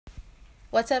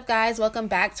What's up, guys? Welcome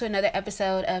back to another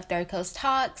episode of Third Coast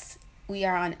Talks. We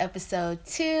are on episode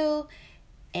 2,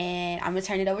 and I'm going to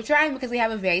turn it over to Ryan because we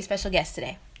have a very special guest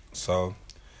today. So,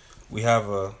 we have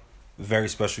a very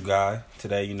special guy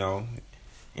today,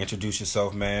 Introduce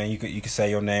yourself, man. You can say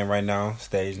your name right now,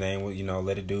 stage name,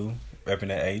 let it do. Repping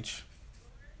that H.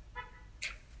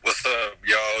 What's up,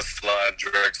 y'all? Slide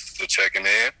Drexler checking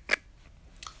in.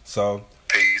 So,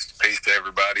 Peace to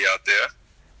everybody out there.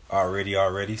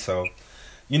 Already. So,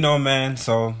 man.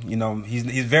 So,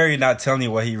 he's very not telling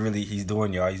you what he's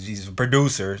doing, y'all. He's a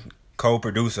producer,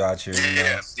 co-producer out here.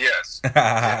 Yes.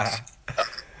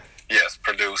 Yes,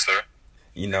 producer.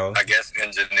 I guess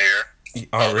engineer.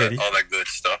 Already. All that good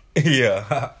stuff.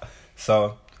 Yeah.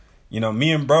 So,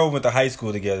 me and bro went to high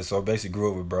school together. So, basically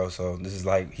grew up with bro. So, this is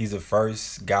like, he's the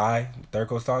first guy, Third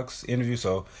Coast Talks interview.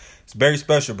 So, it's very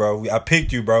special, bro. I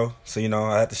picked you, bro. So,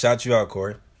 I had to shout you out,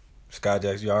 Corey.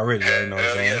 Skyjacks, you already know what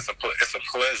I'm saying? Yeah, it's a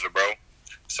pleasure, bro.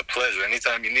 It's a pleasure.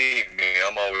 Anytime you need me,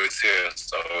 I'm always here.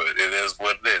 So it is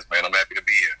what it is, man. I'm happy to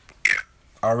be here. Yeah.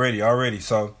 Already.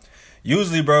 So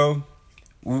usually, bro,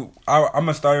 I'm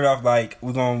gonna start it off like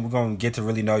we're gonna get to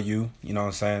really know you. You know what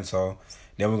I'm saying? So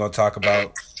then we're gonna talk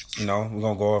about, we're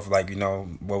gonna go off like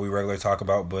what we regularly talk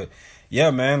about. But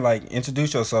yeah, man, like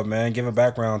introduce yourself, man. Give a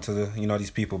background to the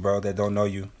these people, bro, that don't know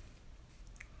you.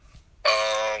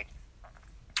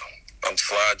 I'm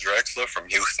Slide Drexler from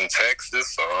Houston,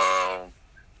 Texas.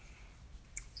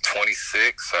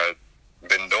 26. I've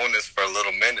been doing this for a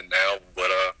little minute now,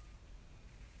 but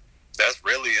it's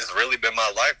really been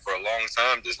my life for a long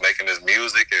time, just making this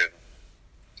music and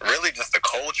really just the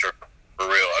culture for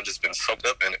real. I've just been soaked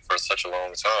up in it for such a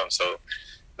long time. So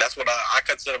that's what I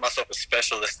consider myself a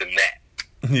specialist in that.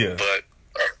 Yeah. But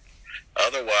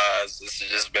otherwise, this has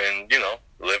just been,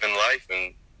 living life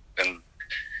and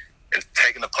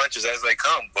taking the punches as they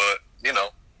come. But,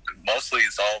 mostly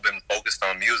it's all been focused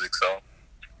on music, so.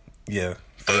 Yeah.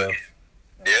 But,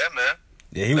 yeah, man.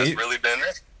 Yeah, that's really been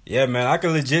it. Yeah, man. I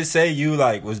could legit say you,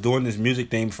 was doing this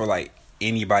music thing before,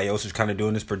 anybody else was kind of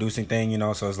doing this producing thing,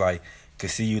 So it's, to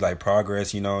see you,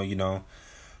 progress,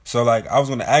 So, I was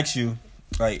going to ask you,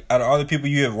 out of all the people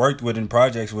you have worked with in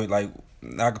projects with, I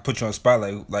could put you on the spot,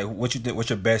 what you think, what's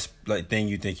your best, thing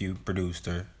you think you produced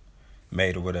or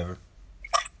made or whatever?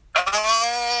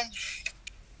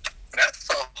 That's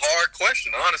a hard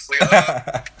question, honestly.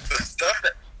 The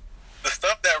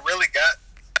stuff that really got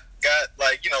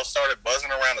started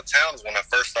buzzing around the town is when I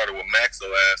first started with Maxo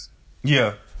Ass.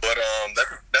 Yeah. But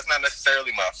that's not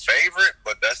necessarily my favorite,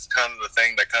 but that's kind of the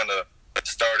thing that kind of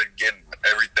started getting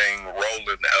everything rolling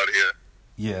out here.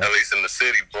 Yeah. At least in the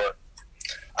city. But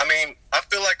I mean, I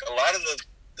feel like a lot of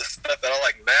the stuff that I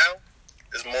like now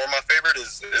is more my favorite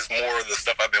is more of the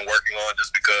stuff I've been working on,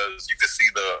 just because you can see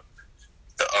the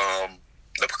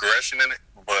progression in it.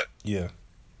 But yeah.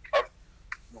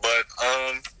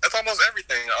 That's almost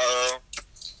everything. I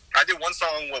did one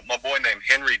song with my boy named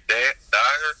Henry Dyer.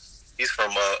 He's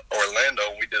from Orlando,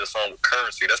 and we did a song with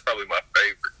Currency. That's probably my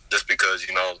favorite, just because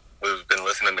we've been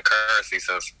listening to Currency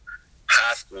since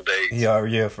high school days.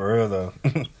 Yeah, for real though.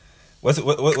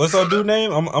 What's our dude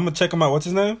name? I'm gonna check him out. What's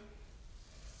his name?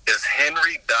 It's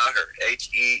Henry Daher.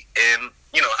 Hen.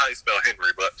 You know how you spell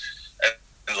Henry, but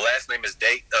and the last name is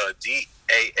Daher.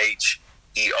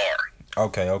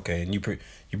 Okay. And you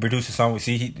produced a song with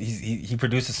he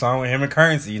produced a song with him and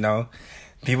Currency.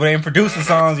 People ain't producing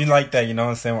songs you like that. You know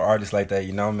what I'm saying? With artists like that.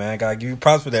 Man, I gotta give you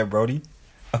props for that, Brody.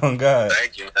 Oh God.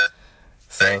 Thank you, man.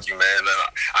 Thank you, man.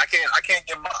 I can't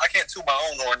toot my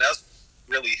own horn. That's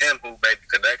really him who made the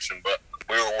connection. But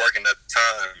we were working at the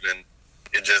time, and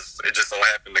it just so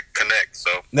happened to connect.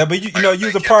 So no, but you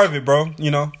was a part of it, bro.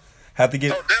 Have to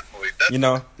get. Oh, definitely.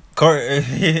 Corey,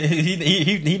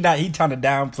 he trying to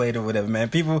downplay it or whatever, man.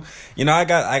 People,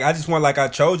 I just want, I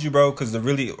chose you, bro, because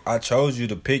I chose you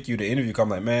to pick you to interview. I'm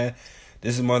like, man,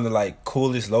 this is one of the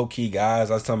coolest low key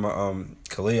guys. I was telling my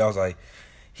Khalil, I was like,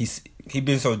 he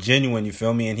been so genuine, you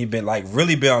feel me, and he been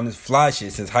really been on this fly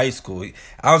shit since high school.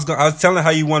 I was telling how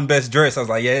you won best dress. I was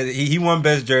like, yeah, he won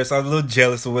best dress. I was a little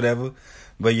jealous or whatever,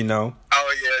 but Oh yeah.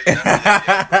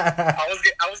 I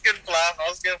was getting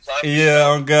fly. Yeah,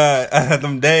 oh God,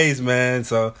 them days, man.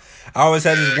 So I always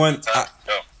had this one. I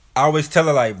always tell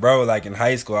her bro, in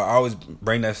high school, I always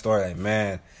bring that story.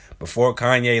 Man, before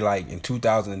Kanye, in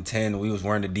 2010, we was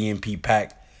wearing the DMP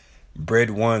pack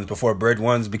Bread Ones. Before Bread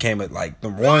Ones became the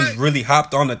ones really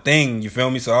hopped on the thing. You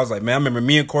feel me? So I was like, man, I remember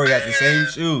me and Corey got the same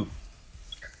shoe.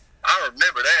 I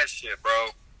remember that shit, bro.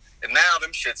 And now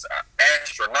them shits are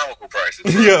astronomical prices.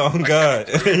 Bro. Yeah, oh God.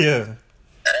 Yeah.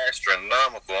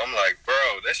 Astronomical. I'm like, bro,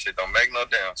 that shit don't make no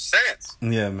damn sense.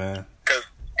 Yeah, man. Cause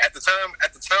At the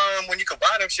time when you could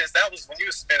buy them shits, that was when you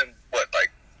were spending what,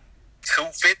 like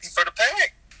 $250 for the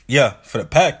pack. Yeah, for the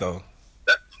pack though.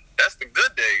 That's the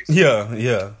good days.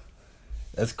 Yeah.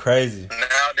 That's crazy.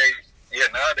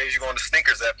 Nowadays you go on the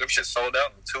sneakers app, them shit sold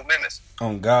out in 2 minutes.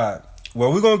 Oh God.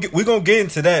 Well, we're gonna get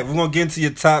into that. We're gonna get into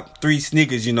your top 3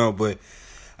 sneakers, you know. But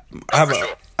I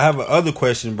have a other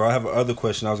question, bro. I have another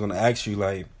question I was gonna ask you,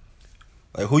 like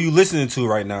who you listening to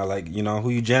right now? Like, you know, who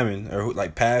you jamming, or who,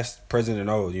 like past, present, and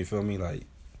old. You feel me? Like,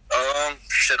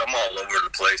 shit, I'm all over the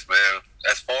place, man.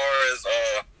 As far as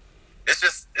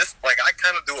it's like I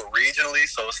kind of do it regionally,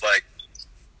 so it's like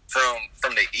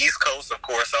from the East Coast, of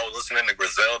course, I was listening to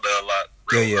Griselda a lot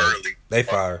early. They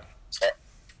fire. So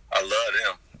I love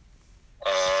them.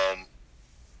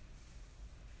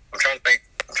 I'm trying to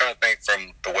think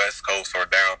from the West Coast or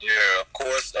down here. Of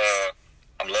course,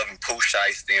 I'm loving Pooh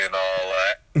Shiesty and all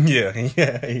that. Yeah.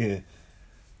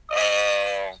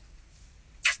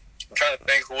 I'm trying to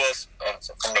think who else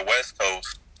from the West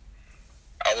Coast.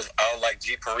 I like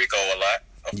G Perico a lot.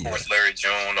 Of course, Larry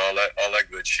June, all that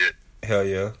good shit. Hell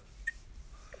yeah.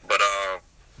 But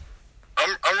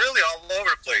I'm really all over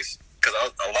the place because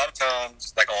a lot of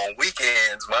times, like on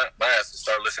weekends, my ass will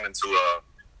start listening to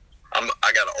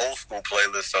I got an old school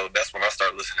playlist, so that's when I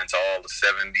start listening to all the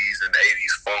 70s and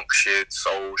 80s funk shit,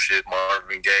 soul shit,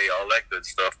 Marvin Gaye, all that good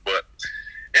stuff. But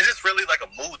it's just really like a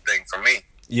mood thing for me.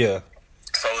 Yeah.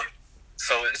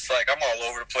 So it's like I'm all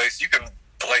over the place. You can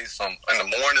play some in the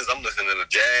mornings. I'm listening to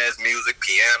jazz music,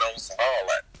 pianos, and all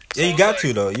that. Yeah, you got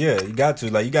to though. Yeah, you got to.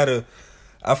 Like, you gotta.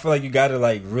 I feel like you gotta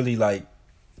like really like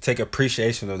take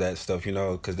appreciation of that stuff, you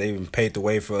know, because they even paved the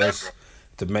way for us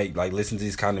to make like listen to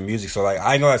these kind of music. So like,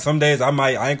 I ain't gonna lie. Some days I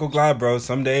ain't gonna lie, bro.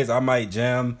 Some days I might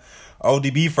jam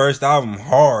ODB first album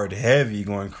hard, heavy,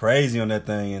 going crazy on that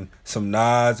thing, and some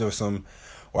Nas or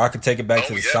I could take it back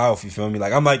to the South. You feel me?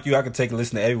 Like, I'm like you. I could take a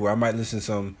listen to everywhere. I might listen to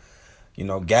some, you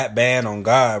know, Gap Band on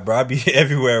God, bro. I be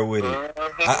everywhere with it.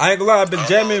 I ain't gonna lie. I've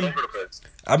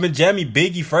been jamming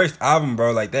Biggie first album,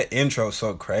 bro. Like, that intro is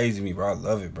so crazy to me, bro. I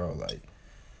love it, bro. Like,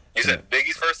 you said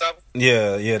Biggie's first album?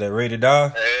 Yeah, that Rated Die.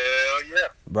 Hell yeah,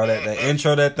 bro. That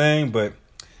intro, that thing. But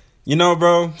you know,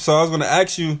 bro. So I was gonna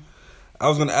ask you,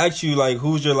 like,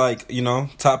 who's your, like, you know,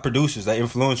 top producers that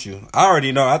influence you? I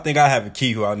already know. I think I have a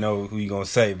key who I know who you gonna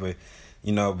say, but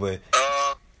you know,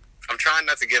 I'm trying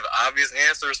not to give obvious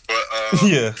answers, but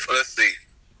yeah. Let's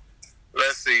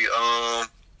see.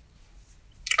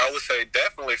 I would say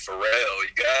definitely Pharrell. You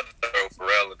gotta throw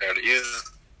Pharrell in there.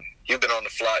 He's been on the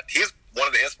fly. He's one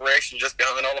of the inspirations just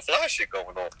behind all the fly shit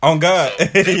going on. On God, so,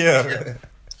 yeah,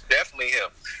 definitely him.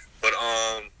 But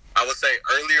I would say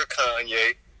earlier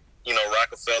Kanye. You know,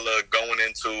 Rockefeller going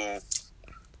into.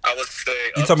 I would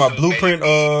say you talking about Blueprint.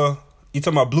 You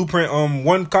talking about Blueprint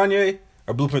 1 Kanye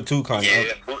or Blueprint 2 Kanye?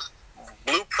 Yeah,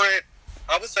 Blueprint.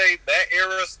 I would say that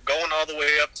era's going all the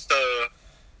way up to.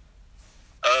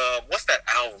 What's that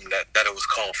album that it was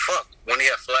called? Fuck. When he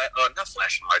had not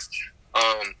Flashing Lights.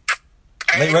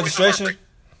 Late Registration?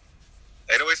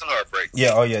 808s and Heartbreak.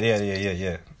 Yeah, oh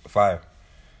yeah. Fire.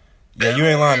 Yeah, you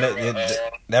ain't lying.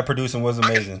 That producing was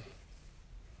amazing.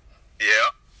 Yeah,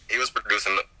 he was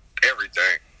producing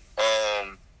everything.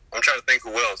 I'm trying to think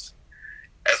who else.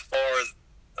 As far as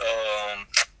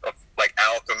like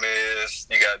Alchemist,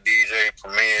 you got DJ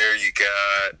Premier, you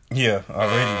got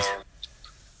already.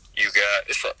 You got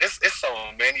it's so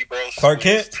many, bro. Clark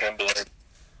Kent. Timberland.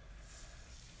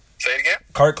 Say it again.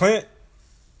 Clark Kent.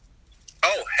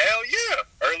 Oh hell yeah!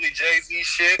 Early Jay-Z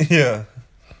shit. Yeah,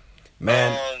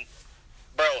 man.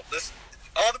 Bro,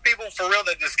 all the people for real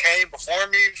that just came before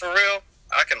me for real.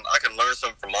 I can learn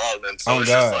something from all of them. So it's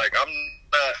just like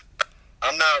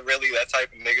I'm not really that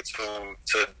type of nigga to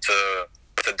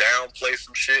downplay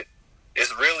some shit.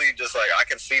 It's really just like I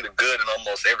can see the good in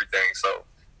almost everything. So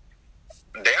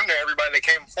damn near everybody that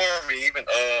came before me, even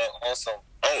on some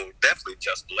definitely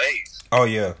Just Blaze. Oh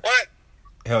yeah. What?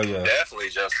 Hell yeah. Definitely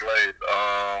Just Blaze.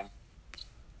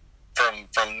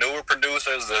 From newer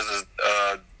producers, there's this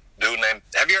dude named.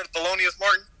 Have you heard of Thelonious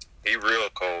Martin? He real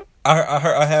cold.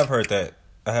 I have heard that.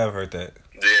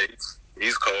 Yeah,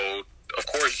 he's cold. Of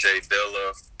course, Jay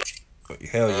Dilla.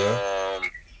 Hell yeah.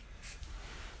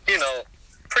 You know,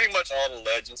 pretty much all the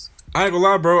legends. I ain't gonna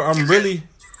lie, bro. I ain't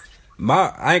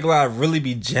gonna lie. I really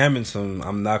be jamming some.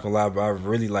 I'm not gonna lie, bro. I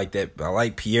really like that. I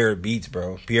like Pierre beats,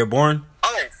 bro. Pierre Bourne.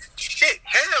 Oh shit!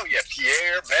 Hell yeah,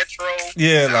 Pierre Metro.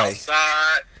 Yeah, like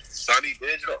Outside. Sunny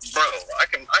Digital, bro. I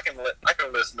can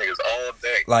listen to niggas all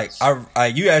day. Like I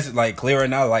you asked like clear right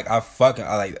now. Like I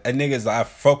like that niggas. I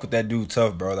fuck with that dude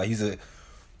tough, bro. Like he's a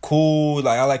cool.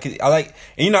 Like I like it. And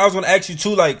you know I was gonna ask you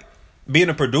too. Like being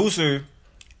a producer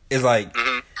is like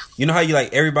you know how you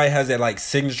like everybody has that like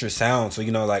signature sound. So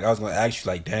you know, like I was gonna ask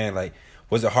you, like, damn, like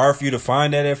was it hard for you to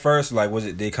find that at first? Like, was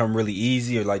it did it come really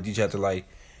easy, or like did you have to like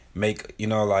make, you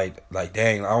know, like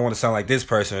dang, I don't want to sound like this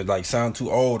person, or like sound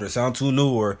too old or sound too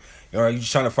new, or you know, are you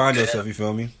just trying to find yourself? You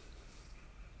feel me?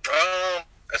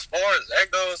 As far as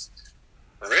that goes,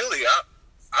 really,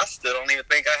 I still don't even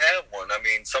think I have one. I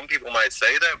mean, some people might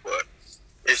say that, but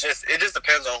it just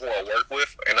depends on who I work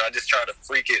with, and I just try to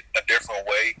freak it a different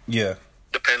way. Yeah.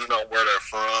 Depending on where they're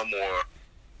from, or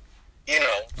you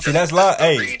know. See, that's a lot.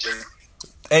 Hey, region.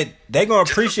 Hey, they gonna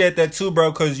appreciate that too,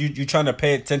 bro, because you trying to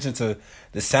pay attention to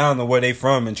the sound of where they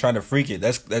from and trying to freak it.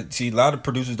 See, a lot of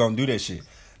producers don't do that shit.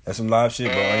 That's some live shit,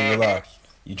 bro. I ain't gonna lie.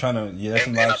 You trying to, that's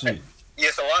some live shit. Yeah,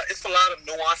 it's a lot of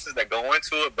nuances that go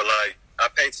into it, but like I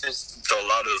pay attention to a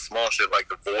lot of the small shit, like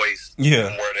the voice, and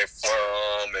where they're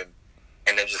from,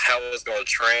 and then just how it's gonna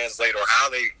translate, or how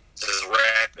they just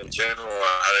rap in general, or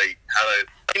how they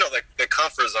you know, their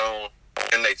comfort zone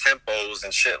and their tempos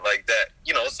and shit like that.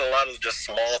 You know, it's a lot of just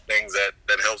small things that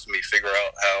helps me figure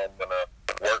out how I'm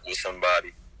gonna work with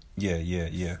somebody.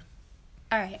 Yeah.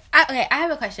 All right. I have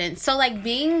a question. So, like,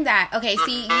 being that, okay,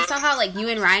 see, you saw how, like, you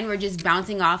and Ryan were just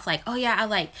bouncing off, like, oh, yeah, I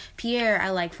like Pierre,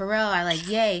 I like Pharrell, I like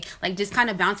Ye, like, just kind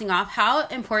of bouncing off. How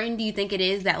important do you think it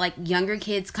is that, like, younger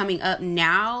kids coming up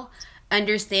now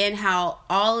understand how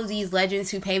all of these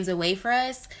legends who paved the way for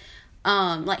us,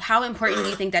 like, how important do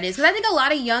you think that is? Because I think a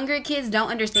lot of younger kids don't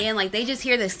understand, like, they just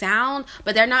hear the sound,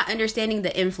 but they're not understanding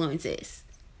the influences.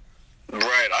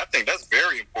 Right. I think that's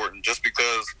very important, just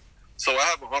because. So I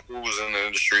have an uncle who was in the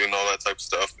industry and all that type of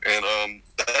stuff, and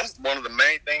that's one of the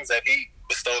main things that he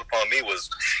bestowed upon me was,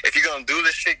 if you're gonna do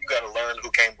this shit, you gotta learn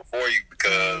who came before you,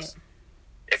 because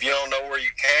if you don't know where you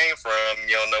came from,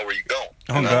 you don't know where you're going.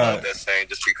 Oh, and God. I love that saying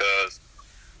just because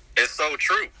it's so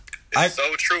true. It's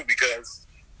so true, because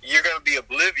you're gonna be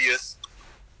oblivious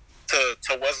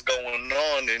to what's going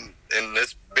on, and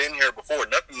it's been here before.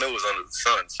 Nothing new is under the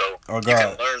sun. So you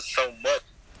can learn so much.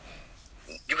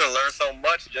 You can learn so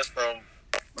much just from,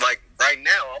 like, right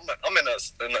now, I'm in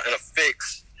a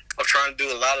fix of trying to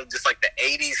do a lot of just, like, the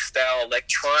 80s style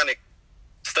electronic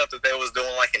stuff that they was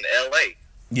doing, like, in L.A.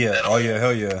 Yeah,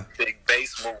 hell yeah. Big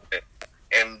bass movement,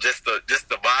 and just the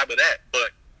vibe of that.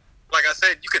 But, like I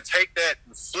said, you could take that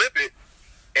and flip it,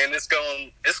 and it's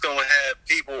gonna have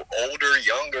people older,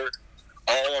 younger,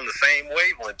 all on the same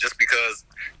wavelength, just because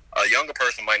a younger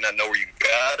person might not know where you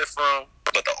got it from,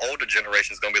 but the older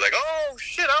generation is going to be like, oh,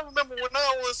 shit, I remember when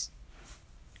I was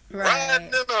riding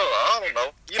in I don't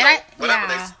know.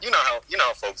 You know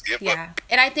how folks get. Yeah.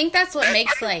 And I think that's what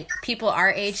makes, like, people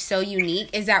our age so unique,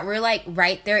 is that we're, like,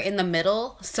 right there in the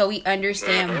middle, so we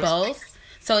understand both.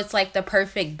 So it's, like, the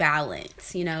perfect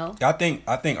balance, you know? I think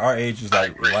our age was,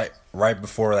 like, right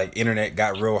before, like, internet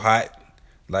got real hot.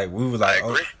 Like, we were like,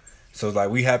 so like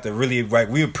we have to really, like,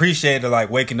 we appreciated, like,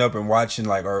 waking up and watching,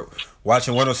 like, or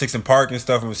watching 106 in Park and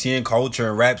stuff, and seeing Culture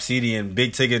and Rap City and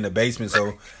Big Ticket in the Basement.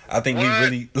 So I think we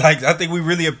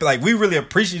really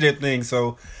appreciated things.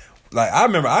 So, like, I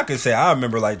remember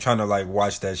like trying to, like,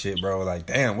 watch that shit, bro. Like,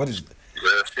 damn, what is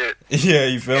real shit? Yeah,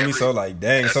 you feel me? So, like,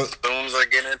 dang. So as soon as I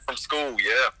get in from school,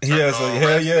 yeah. So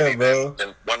hell yeah, bro.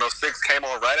 And 106 came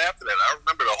on right after that. I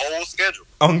remember the whole schedule.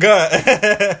 On God.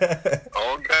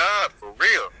 On God, for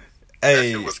real. Hey,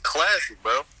 that shit was classic,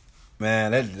 bro.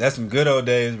 Man, that's some good old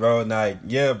days, bro. Like,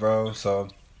 yeah, bro. So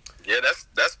that's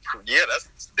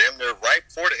damn near right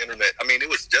before the internet. I mean, it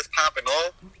was just popping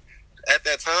off at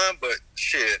that time, but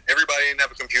shit, everybody didn't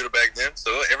have a computer back then,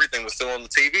 so everything was still on the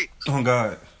TV. Oh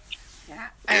God.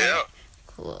 Yeah.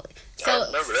 Cool. So, I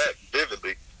remember that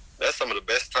vividly. That's some of the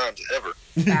best times ever.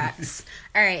 Facts.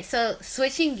 All right, so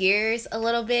switching gears a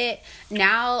little bit.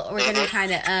 Now we're going to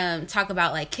kind of talk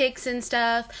about, like, kicks and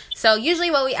stuff. So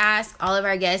usually what we ask all of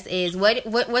our guests is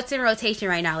what's in rotation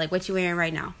right now? Like, what you wearing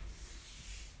right now?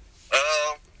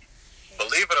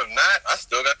 Believe it or not, I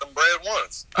still got them bread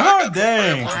ones. Oh,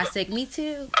 dang. Classic. Me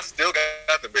too. I still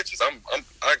got the bitches. I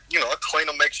clean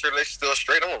them, make sure they're still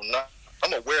straight. I'm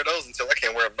gonna wear those until I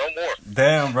can't wear them no more.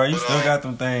 Damn, bro, you still got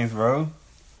them things, bro.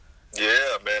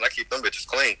 Yeah, man, I keep them bitches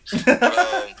clean.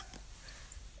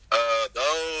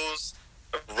 Those,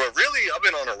 really, I've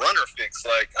been on a runner fix.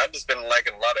 Like, I've just been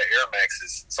liking a lot of Air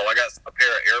Maxes. So I got a pair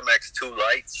of Air Max 2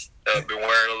 lights that I've been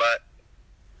wearing a lot.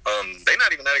 They're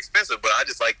not even that expensive, but I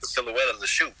just like the silhouette of the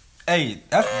shoe. Hey,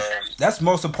 that's the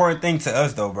most important thing to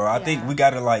us, though, bro. I think we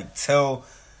gotta, like, tell,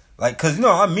 like, cause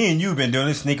me and you've been doing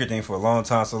this sneaker thing for a long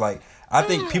time. So, like, I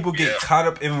think people get caught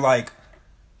up in, like,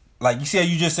 you see how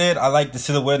you just said, I like the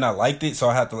silhouette and I liked it, so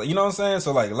I have to, you know what I'm saying?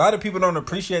 So, like, a lot of people don't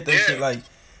appreciate that shit. Like,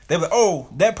 they're like, oh,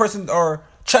 that person, or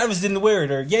Travis didn't wear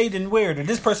it, or Ye didn't wear it, or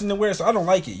this person didn't wear it, so I don't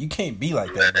like it. You can't be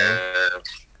like that, bro.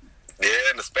 Yeah,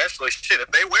 and especially shit,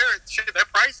 if they wear it, shit, that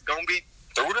price is gonna be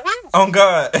through the roof. Oh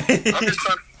God.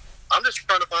 I'm just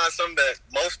trying to find something that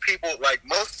most people like.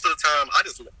 Most of the time, I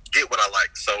just get what I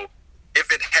like. So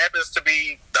if it happens to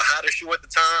be the hottest shoe at the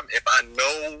time, if I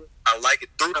know I like it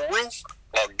through the roof,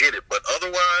 I'll get it. But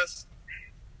otherwise,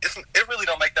 it really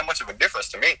don't make that much of a difference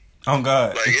to me. Oh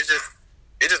God. Like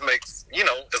it just makes, you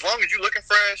know, as long as you're looking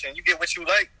fresh and you get what you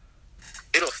like,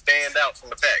 it'll stand out from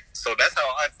the pack. So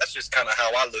that's just kind of how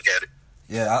I look at it.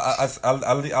 Yeah,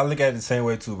 I look at it the same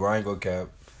way too, bro. I ain't gonna cap.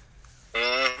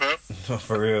 Mm-hmm.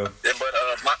 For real. Yeah,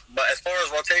 but as far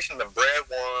as rotation, the bread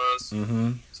ones,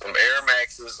 some Air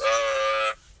Maxes.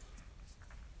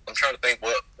 I'm trying to think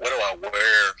what do I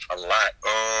wear a lot.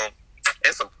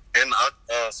 And some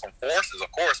Forces,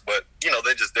 of course, but you know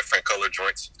they're just different color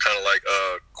joints, kind of like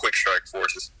Quick Strike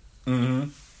Forces. Mm-hmm.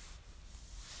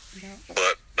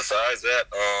 But besides that,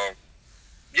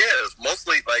 yeah, it's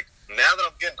mostly like now that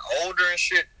I'm getting older and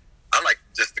shit, I like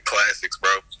just the classics,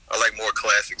 bro. I like more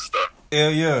classic stuff.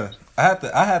 Hell yeah.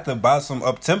 I had to buy some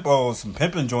up tempo, some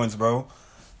pimping joints, bro.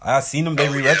 I seen them, they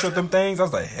retro them things. I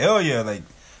was like, hell yeah, like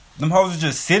them hoes are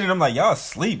just sitting. I'm like, y'all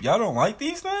asleep. Y'all don't like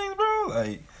these things, bro?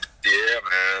 Like, yeah,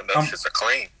 man, those shits are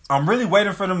clean. I'm really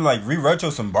waiting for them to like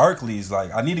re-retro some Barclays.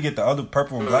 Like, I need to get the other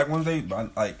purple and black ones. They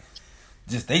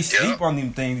sleep on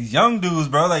them things. These young dudes,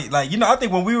 bro. Like you know, I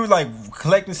think when we were like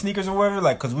collecting sneakers or whatever,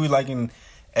 like, cause we were like in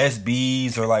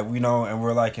SBs or like, you know, and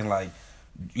we're like in like,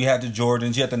 you had the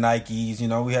Jordans, you had the Nikes, you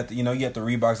know, we had the, you know, you had the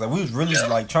Reeboks. Like, we was really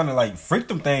like trying to like freak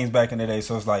them things back in the day.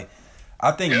 So it's like,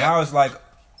 I think now it's like,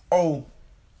 oh,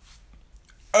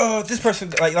 this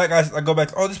person, like I go back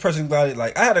to, this person got it.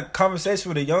 Like, I had a conversation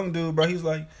with a young dude, bro. He's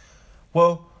like,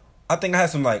 well, I think I had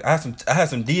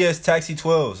some DS Taxi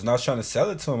 12s, and I was trying to sell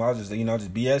it to him. I was just, you know,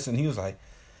 just BS, and he was like,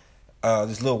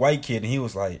 this little white kid, and he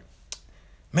was like,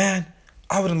 man,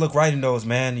 I wouldn't look right in those,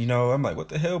 man. You know, I'm like, what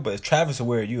the hell? But if Travis will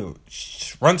wear it, you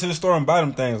run to the store and buy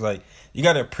them things. Like, you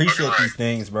got to appreciate these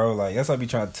things, bro. Like, that's what I be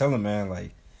trying to tell him, man.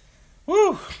 Like,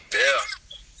 woo.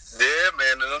 Yeah,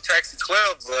 man. And them Taxi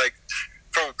 12s, like,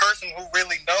 from a person who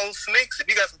really knows sneaks, if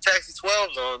you got some Taxi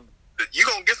 12s on, you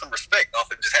going to get some respect off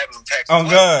of just having some Taxi 12s. Oh,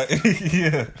 God.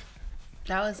 Yeah.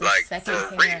 That was the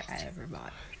second pair I ever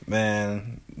bought.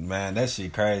 Man, that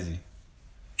shit crazy.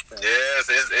 Yes,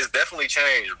 it's definitely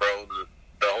changed, bro.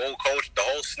 The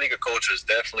whole sneaker culture has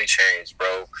definitely changed,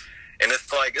 bro. And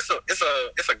it's like it's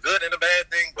a good and a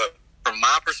bad thing, but from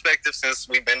my perspective, since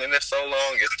we've been in this so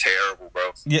long, it's terrible,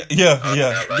 bro. Yeah.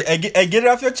 Like, hey, get it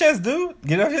off your chest, dude.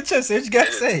 Get it off your chest. Say what you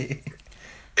gotta say.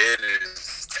 It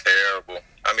is terrible.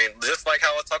 I mean, just like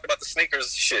how I talk about the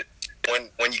sneakers shit.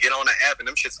 When you get on the app and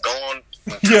them shit's gone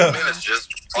in 2 minutes,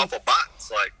 just off a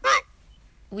box, like, bro.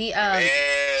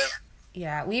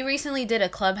 We recently did a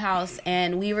Clubhouse,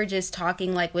 and we were just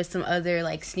talking like with some other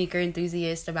like sneaker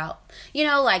enthusiasts about, you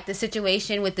know, like the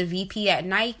situation with the VP at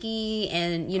Nike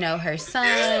and, you know, her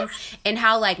son, and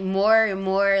how like more and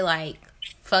more like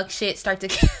fuck shit start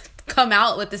to come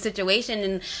out with the situation,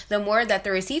 and the more that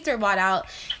the receipts are bought out,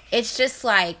 it's just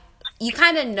like you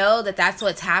kind of know that that's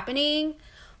what's happening.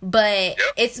 But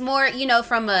it's more, you know,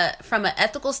 from an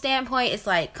ethical standpoint, it's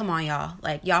like, come on, y'all.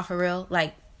 Like, y'all for real?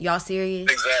 Like, y'all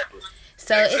serious? Exactly.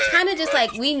 So it's kind of just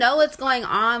like, we know what's going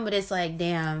on, but it's like,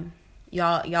 damn,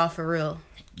 y'all for real.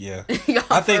 Yeah.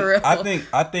 For real.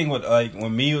 I think with like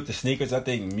when me with the sneakers, I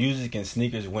think music and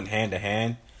sneakers went hand to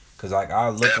hand. Cause like I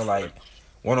look at like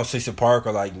 106 & Park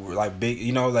or like big,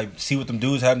 you know, like see what them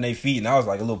dudes had in their feet, and I was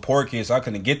like a little poor kid, so I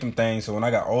couldn't get them things. So when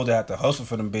I got older, I had to hustle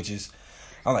for them bitches.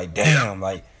 I'm like, damn,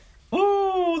 like.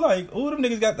 Ooh, them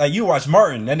niggas got, like, you watch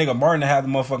Martin. That nigga Martin had the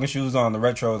motherfucking shoes on, the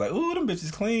retro. Like, ooh, them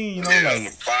bitches clean, you know?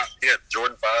 Like,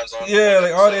 Jordan 5s on. Yeah,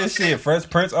 like, all that shit. Fresh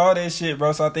Prince, all that shit,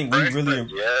 bro. So I think we really.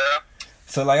 Yeah.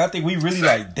 So, like, I think we really,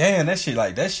 like, damn, that shit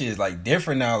is, like,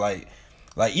 different now. Like,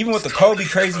 even with the Kobe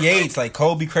Crazy 8s, like,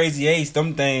 Kobe Crazy 8s,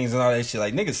 them things and all that shit.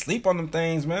 Like, niggas sleep on them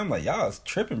things, man. I'm like, y'all is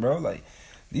tripping, bro. Like,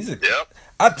 these are.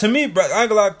 To me, bro, I ain't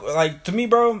gonna lie, like, to me,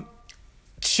 bro.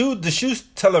 The shoes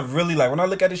tell a really, like, when I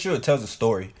look at the shoe, it tells a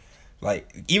story. Like,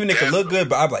 even if it look good,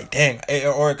 but I'm like, dang.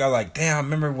 Or I like, damn, I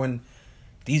remember when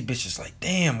these bitches, like,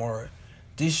 damn, or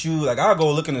this shoe, like, I'll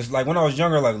go look in this, like, when I was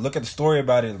younger, like, look at the story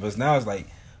about it, but now it's like,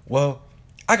 well,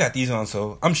 I got these on,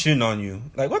 so I'm shitting on you.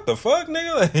 Like, what the fuck,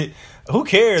 nigga? Like, who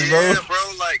cares, bro? Yeah, bro,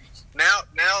 like, now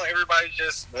everybody's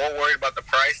just more worried about the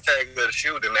price tag of the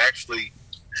shoe than actually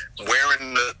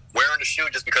wearing the shoe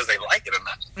just because they like it or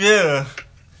not. Yeah.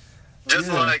 Just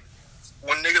like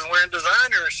when niggas wearing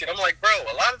designer and shit. I'm like, bro,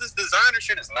 a lot of this designer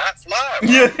shit is not fly, bro.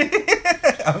 Yeah.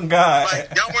 Oh, God. Like,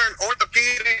 y'all wearing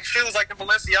orthopedic shoes like the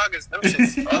Balenciagas. Them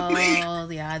shit's ugly. Oh,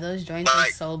 yeah, those joints are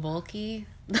so bulky.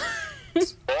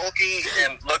 It's bulky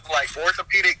and look like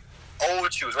orthopedic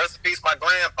old shoes. Rest in peace, my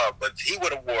grandpa, but he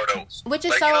would have wore those. Which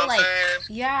is like, so, you know like,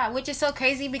 yeah, which is so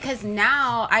crazy because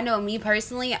now, I know me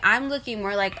personally, I'm looking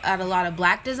more, like, at a lot of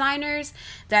black designers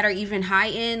that are even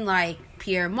high-end, like,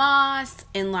 Pierre Moss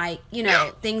and, like, you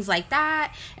know, things like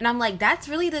that. And I'm like, that's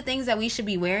really the things that we should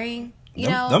be wearing, you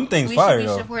know? Them things we fire, should be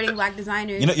though. supporting black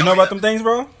designers. You know about them things,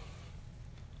 bro?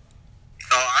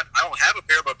 I don't have a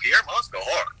pair, but Pierre Moss go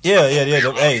hard. Yeah.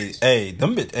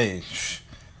 Them bit, hey.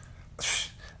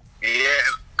 Yeah,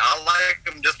 I like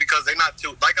them just because they're not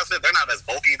too, like I said, they're not as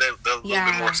bulky. They're a little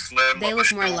bit more slim. They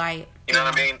look more light. You know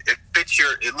what I mean? It fits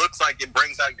it looks like it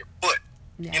brings out your foot.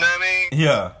 Yeah. You know what I mean?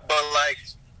 Yeah. But like,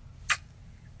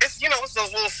 it's, you know, it's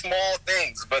those little small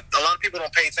things, but a lot of people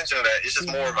don't pay attention to that. It's just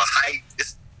more of a hype.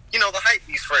 It's, you know, the hype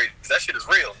beast phrase. That shit is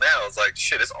real now. It's like,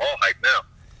 shit, it's all hype now.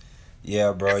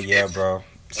 Yeah, bro.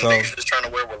 So niggas just trying to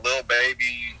wear what Lil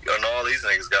Baby and all these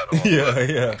niggas got on.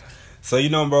 Yeah. So, you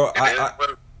know, bro,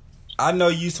 I know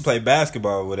you used to play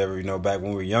basketball or whatever, you know, back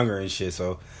when we were younger and shit.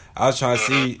 So I was trying to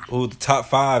see who the top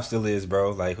 5 still is,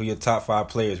 bro. Like, who your top 5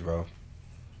 players, bro.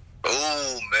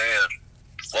 Oh, man.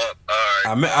 Fuck.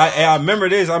 All right. I remember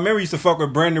this. I remember you used to fuck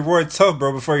with Brandon Roy tough,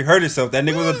 bro, before he hurt himself. That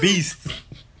nigga was a beast.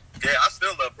 Yeah, I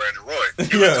still love Brandon Roy.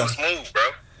 He was too smooth, bro.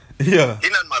 Yeah.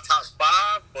 He's not in my top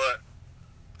 5, but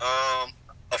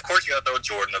of course you gotta throw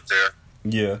Jordan up there.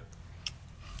 Yeah.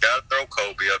 Gotta throw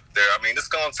Kobe up there. I mean, this is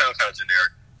gonna sound kind of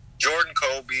generic. Jordan,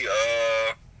 Kobe,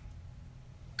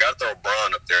 gotta throw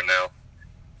Bron up there now.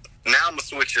 Now I'm gonna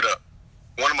switch it up.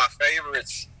 One of my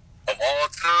favorites of all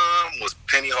time was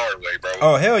Penny Hardaway, bro.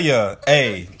 Oh, hell yeah.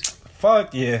 Hey,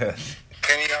 fuck yeah.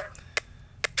 Penny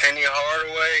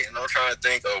Hardaway, and I'm trying to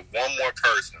think of one more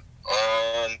person.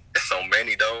 It's so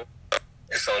many though.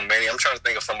 It's so many. I'm trying to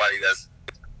think of somebody that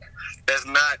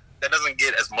doesn't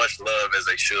get as much love as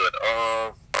they should.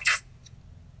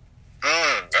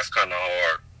 That's kind of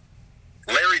hard.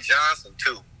 Larry Johnson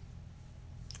too,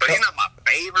 but he's not my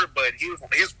favorite. But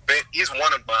he's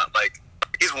one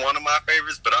of my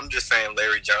favorites. But I'm just saying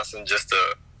Larry Johnson just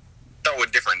to throw a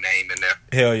different name in there.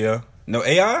 Hell yeah. No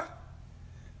AI?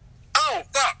 Oh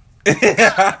fuck.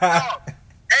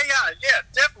 AI, yeah,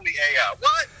 definitely AI.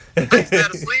 What? I used to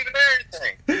have to sleep and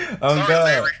everything. Oh Sorry, God.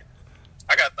 Larry.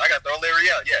 I got to throw Larry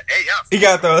out. Yeah, AI. He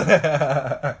got those.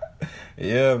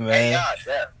 Yeah, man. AI,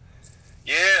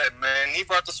 yeah, man. He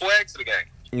brought the swag to the game.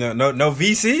 No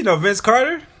VC, no Vince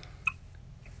Carter.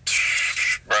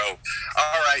 Bro.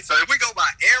 All right. So if we go by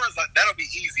eras, that'll be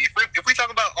easy. If we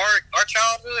talk about our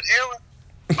childhood era,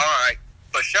 all right.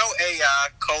 For sure, AI,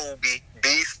 Kobe,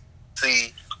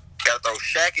 BC. Got to throw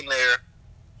Shaq in there,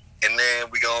 and then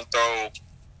we gonna throw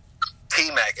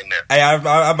T-Mac in there. Hey, I'm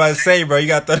about to say, bro, you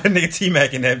got to throw that nigga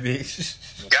T-Mac in that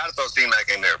bitch. Got to throw T-Mac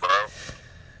in there, bro.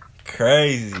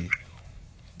 Crazy.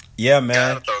 Yeah,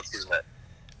 man. Got to throw T-Mac.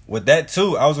 With that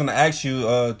too, I was gonna ask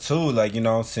you too, like, you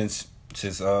know, since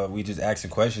we just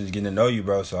asking questions, getting to know you,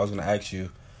 bro. So I was gonna ask you,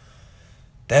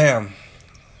 damn,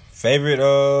 favorite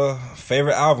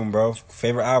album, bro.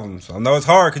 Favorite albums. I know it's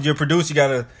hard because you're a producer. You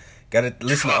gotta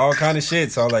listen to all kind of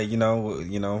shit. So like, you know,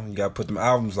 you gotta put them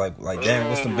albums like damn,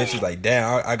 what's them bitches like?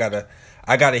 Damn, I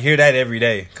gotta hear that every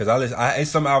day because it's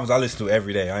some albums I listen to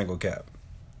every day. I ain't gonna cap.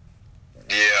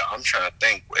 Yeah, I'm trying to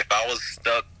think. If I was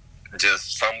stuck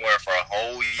just somewhere for a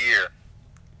whole year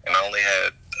and I only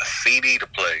had a CD to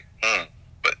play,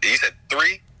 but you said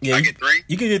 3? Yeah, I get 3.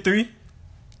 You can get 3.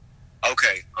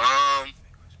 Okay. All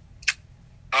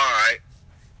right.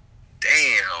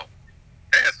 Damn,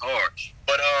 that's hard.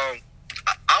 But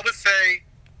I would say,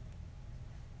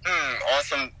 on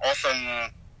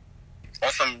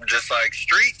some just like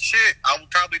street shit, I would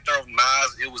probably throw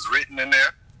Nas. It Was Written in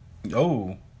there.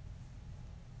 Oh.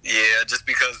 Yeah, just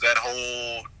because that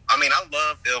whole. I mean, I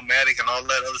love Illmatic and all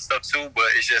that other stuff too, but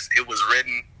it's just It Was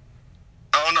Written.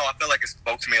 I don't know. I feel like it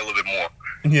spoke to me a little bit more.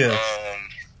 Yeah.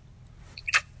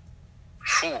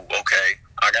 Okay.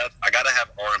 I gotta have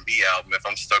R&B album if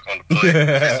I'm stuck on the play.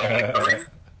 It's only 3.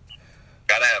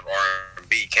 Gotta have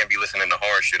R&B. Can't be listening to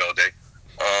hard shit all day.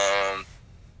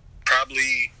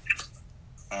 Probably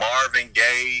Marvin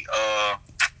Gaye.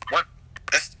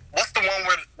 What's the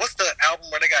one what's the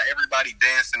album where they got everybody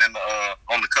dancing in the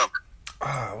on the cover?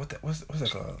 What's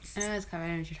that called? It's covered. I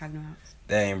know what you're talking about.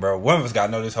 Dang, bro. One of us gotta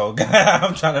know this whole guy.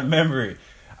 I'm trying to remember it.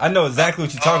 I know exactly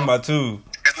what you're talking about too.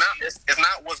 It's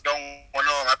not What's Going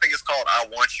On. I think it's called I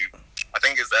Want You. I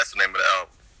think that's the name of the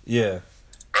album. Yeah.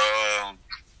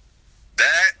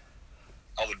 That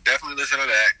I would listen to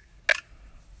that.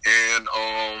 And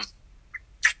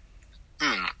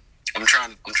I'm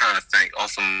trying to think on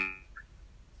some,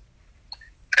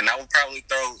 and I would probably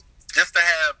throw, just to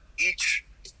have each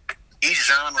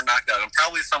genre knocked out, and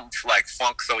probably something like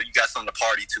funk, so you got something to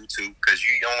party to too, because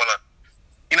you don't want to,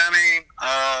 you know what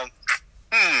I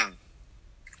mean?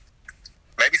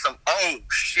 Maybe some. Oh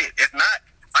shit! If not,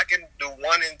 I can do 1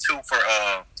 and 2 for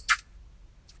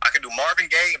I can do Marvin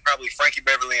Gaye and probably Frankie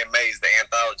Beverly and Maze, the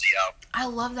anthology album. I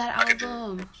love that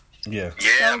album. Yeah,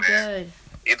 so man.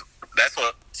 Good. That's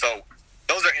what. So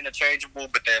those are interchangeable,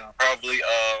 but then probably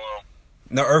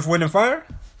no Earth, Wind, and Fire.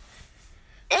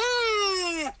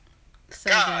 Ooh, So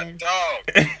God, good.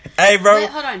 dog. Hey, bro. Wait,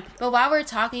 hold on. But while we're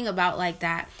talking about like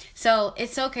that, so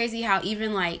it's so crazy how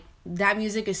even like that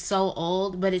music is so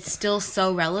old, but it's still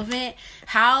so relevant.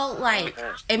 How like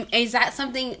is that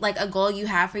something like a goal you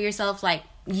have for yourself, like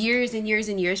years and years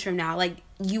and years from now? Like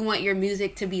you want your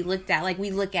music to be looked at like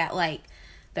we look at like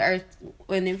the Earth,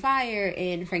 Wind, and Fire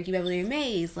and Frankie Beverly and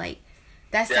Maze. Like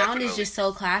that sound Definitely. is just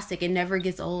so classic. It never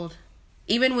gets old,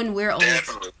 even when we're old.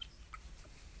 Definitely.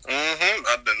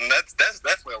 That's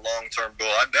definitely a long term goal.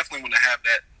 I definitely want to have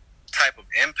that type of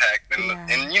impact,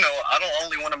 and you know, I don't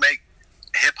only want to make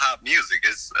hip hop music.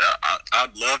 It's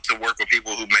I'd love to work with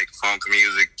people who make funk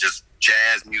music, just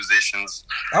jazz musicians.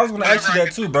 I was gonna ask you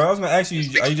that too, bro. I was gonna ask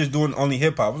you, are you just doing only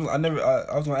hip hop? I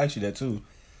was gonna ask you that too.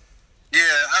 Yeah,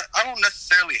 I don't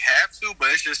necessarily have to, but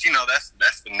it's just, you know,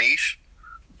 that's the niche,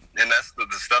 and that's the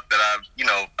stuff that I'm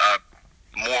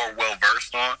more well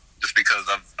versed on, just because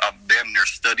I've damn near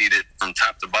studied it from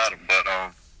top to bottom.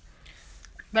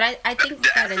 But I think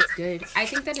that it's good. I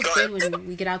think that it's good when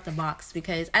we get out the box,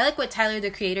 because I like what Tyler,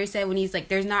 the Creator, said when he's like,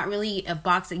 there's not really a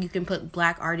box that you can put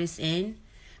black artists in,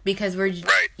 because we're,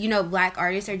 you know, black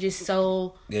artists are just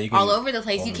so all over the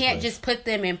place. You can't just put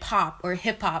them in pop or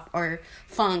hip hop or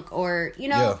funk or, you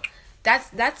know,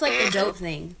 that's like the dope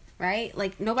thing, right?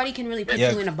 Like nobody can really put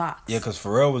you in a box. Yeah, because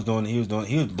Pharrell was working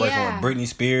with Britney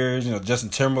Spears, you know, Justin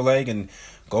Timberlake, and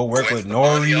go work with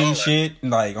Nori and shit.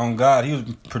 Like, on God, he was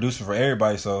producing for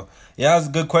everybody. So, yeah, that was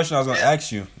a good question I was going to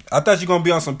ask you. I thought you were going to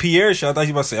be on some Pierre shit. I thought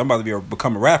you were about to say, I'm about to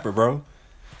become a rapper, bro.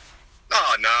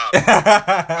 Oh, no.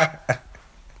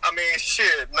 I mean,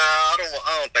 shit, nah, I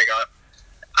don't think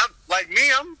I'm like me,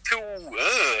 I'm too,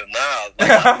 nah. Like,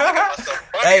 I think myself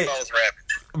funny if I was rapping.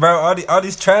 Bro, all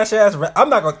these trash ass I'm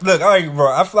not going to, look, I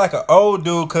feel like an old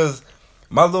dude, because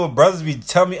my little brothers be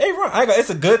telling me, hey, bro,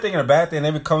 it's a good thing and a bad thing. They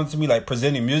be coming to me, like,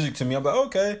 presenting music to me. I'm like,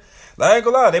 okay. Like, I ain't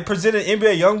gonna lie, they presented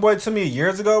NBA Youngboy to me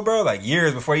years ago, bro. Like,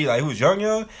 years before he was young.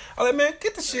 I was like, man,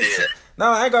 get the shit. Yeah.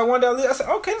 Now, I ain't got one that I said,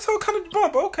 okay, this whole kind of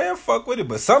bump. Okay, I fuck with it.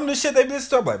 But some of the shit they did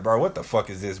stuff, like, bro, what the fuck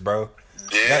is this, bro?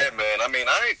 Yeah, man. I mean,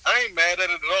 I ain't mad at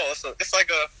it at all. It's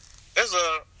like there's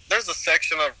a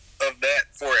section of that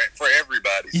for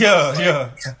everybody. So yeah.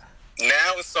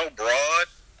 Now it's so broad.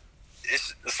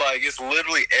 It's like it's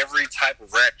literally every type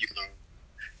of rap you can.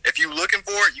 If you're looking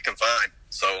for it, you can find.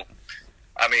 So,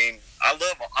 I mean, I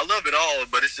love it all,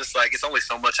 but it's just like it's only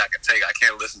so much I can take. I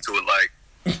can't listen to it like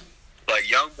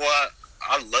Youngboy.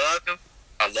 I love him.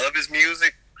 I love his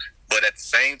music, but at the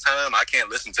same time, I can't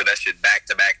listen to that shit back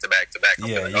to back to back to back.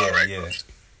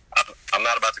 I'm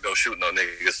not about to go shoot no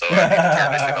niggas, so I need to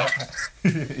turn this shit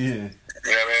off. Yeah. You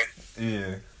know what I mean?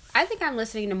 Yeah. I think I'm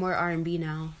listening to more R&B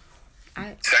now.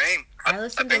 Same. I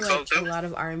listen to like a lot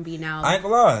of R&B now. I ain't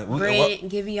gonna lie. Brent,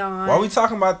 Giveon. While we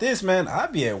talking about this, man, I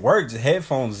be at work, just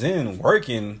headphones in,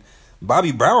 working.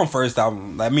 Bobby Brown first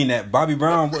album. I mean, that Bobby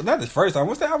Brown, not his first album.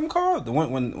 What's that album called? The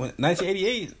one when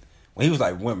 1988, when he was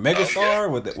like went megastar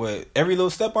with every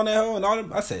little step on that hoe and all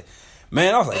that. I said,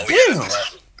 man, I was like, damn.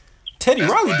 Teddy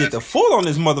Riley did the full on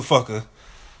this motherfucker.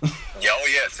 Yep.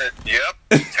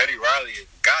 Teddy Riley is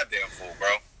goddamn full, bro.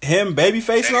 Him,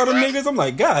 Babyface, and all them niggas. I'm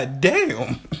like, god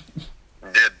damn.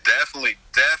 They're definitely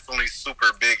super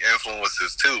big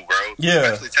influences too, bro. Yeah.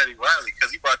 Especially Teddy Riley,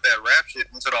 because he brought that rap shit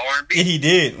into the R&B. Yeah, he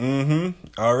did.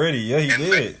 Already, yeah, he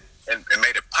did. And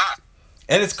made it pop.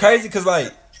 And it's crazy because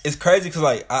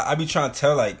I be trying to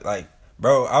tell like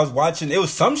bro, I was watching. It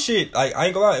was some shit. Like, I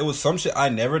ain't gonna lie, it was some shit I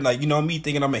never, like, you know me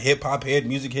thinking I'm a hip hop head,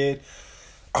 music head.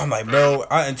 I'm like, bro,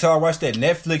 until I watched that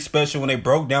Netflix special when they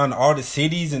broke down all the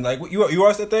cities and like, you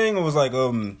watched that thing? It was like,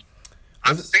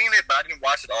 I've seen it, but I didn't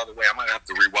watch it all the way. I might have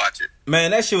to rewatch it.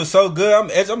 Man, that shit was so good.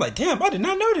 I'm like, damn, I did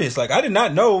not know this. Like, I did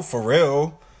not know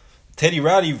Pharrell. Teddy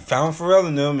Riley found Pharrell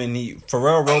in them, and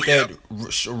Pharrell wrote that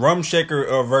Rum Shaker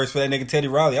verse for that nigga Teddy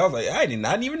Riley. I was like, I did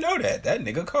not even know that. That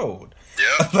nigga cold.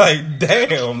 Yeah. Like,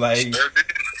 damn, like. Sure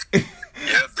did.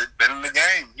 Yeah, been in the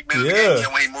game. He been in the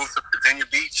game when he moved to Virginia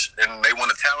Beach, and they won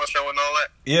a talent show and all that.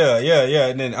 Yeah.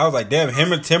 And then I was like, damn,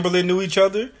 him and Timberland knew each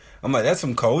other. I'm like, that's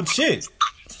some cold shit.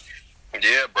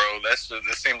 Yeah, bro. It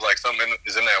seems like something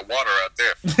is in that water out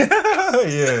there.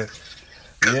 Yeah.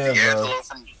 Because Yeah, D'Angelo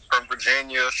bro. from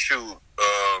Virginia, shoot,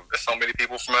 there's so many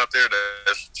people from out there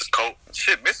that's just cold.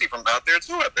 Shit, Missy from out there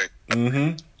too, I think.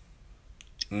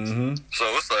 So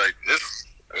it's like it's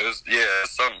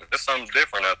something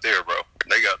different out there, bro.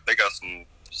 They got some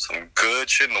good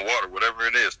shit in the water, whatever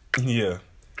it is. Yeah.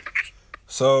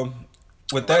 So,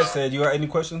 with that said, you got any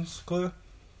questions, Cleo?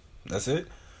 That's it?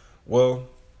 Well,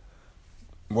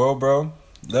 bro,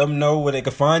 let them know where they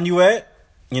can find you at.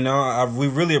 You know, we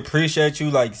really appreciate you,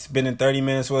 like, spending 30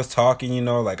 minutes with us talking, you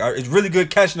know. Like, it's really good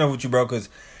catching up with you, bro, because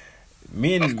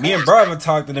me and bro haven't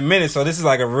talked in a minute, so this is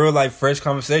like a real-life, fresh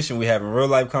conversation. We having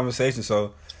real-life conversation,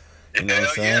 so, you know what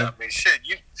I'm saying? Yeah, I mean, shit,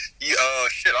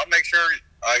 I'll make sure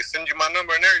I send you my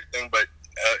number and everything, but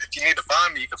if you need to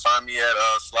find me, you can find me at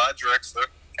Sly Drexler,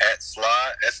 at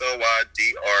Sly,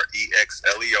 SLYDREXLER.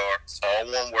 It's all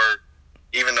one word.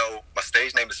 Even though my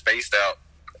stage name is spaced out,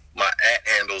 my @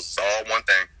 handles is all one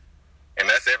thing, and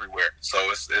that's everywhere.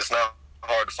 So it's not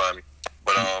hard to find me.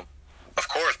 But of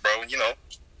course, bro, you know,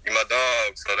 you're my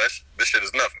dog, so this shit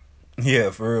is nothing. Yeah,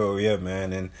 for real, yeah,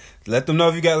 man. And let them know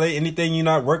if you got like, anything you're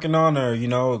not working on, or you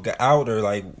know, got out, or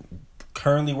like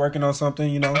currently working on something,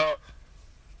 you know.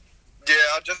 Yeah,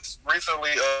 I just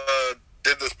recently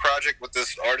did this project with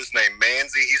this artist named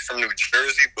Manzi. He's from New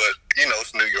Jersey, but you know,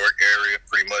 it's New York area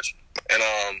pretty much. And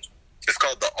it's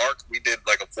called The Arc. We did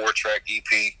like a 4-track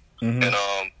EP, and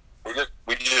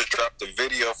we just dropped the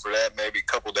video for that maybe a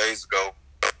couple days ago.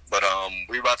 But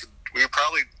we're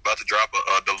probably about to drop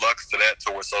a deluxe to that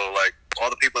tour. So like all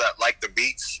the people that like the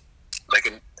beats,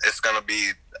 it's gonna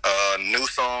be new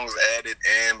songs added,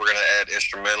 and we're gonna add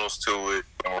instrumentals to it,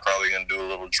 and we're probably gonna do a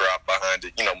little drop behind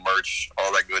it, you know, merch,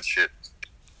 all that good shit.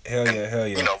 Hell yeah.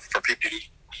 You know, for people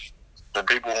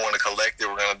who want to collect it,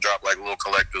 we're gonna drop like little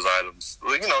collector's items.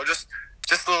 You know, just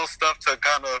little stuff to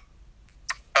kind of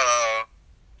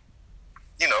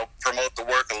you know, promote the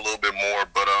work a little bit more.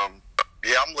 But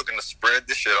yeah, I'm looking to spread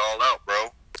this shit all out,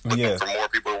 bro. Looking for more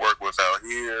people to work with out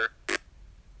here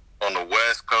on the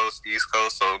West Coast, East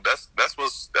Coast. So that's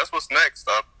what's next.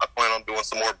 I plan on doing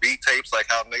some more beat tapes, like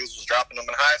how niggas was dropping them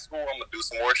in high school. I'm gonna do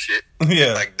some more shit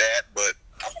like that. But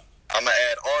I'm gonna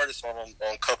add artists on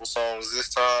a couple songs this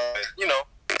time, and, you know,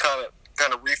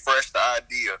 kind of refresh the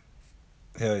idea.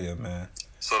 Hell yeah, man.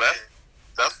 So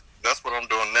that's what I'm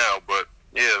doing now. But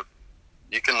yeah,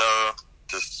 you can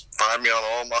just find me on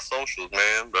all my socials,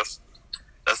 man. That's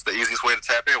the easiest way to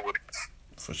tap in with it.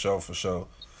 For sure.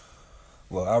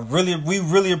 Well, we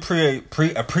really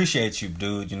appreciate you,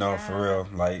 dude. You know, for real.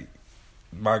 Like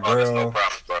my girl. There's no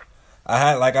problem, bro. I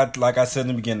had like I said in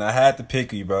the beginning, I had to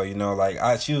pick you, bro. You know, like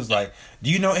she was like,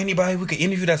 "Do you know anybody we could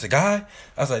interview that's a guy?"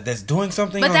 I was like, "That's doing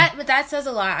something." But that says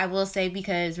a lot, I will say,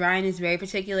 because Ryan is very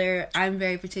particular. I'm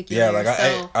very particular. Yeah, like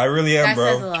I really am, bro.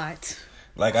 That says a lot.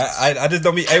 Like I just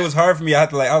don't be. It was hard for me. I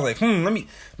had to I was like,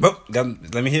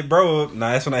 let me hit bro up.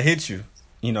 Nah, that's when I hit you.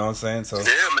 You know what I'm saying? So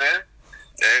yeah, man.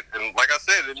 And like I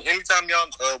said, anytime y'all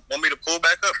want me to pull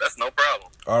back up, that's no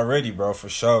problem. Already, bro, for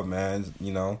sure, man.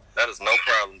 You know that is no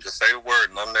problem. Just say a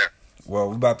word, and I'm there. Well,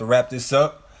 we about to wrap this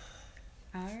up.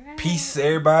 All right. Peace,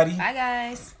 everybody. Bye,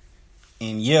 guys.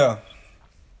 And yeah.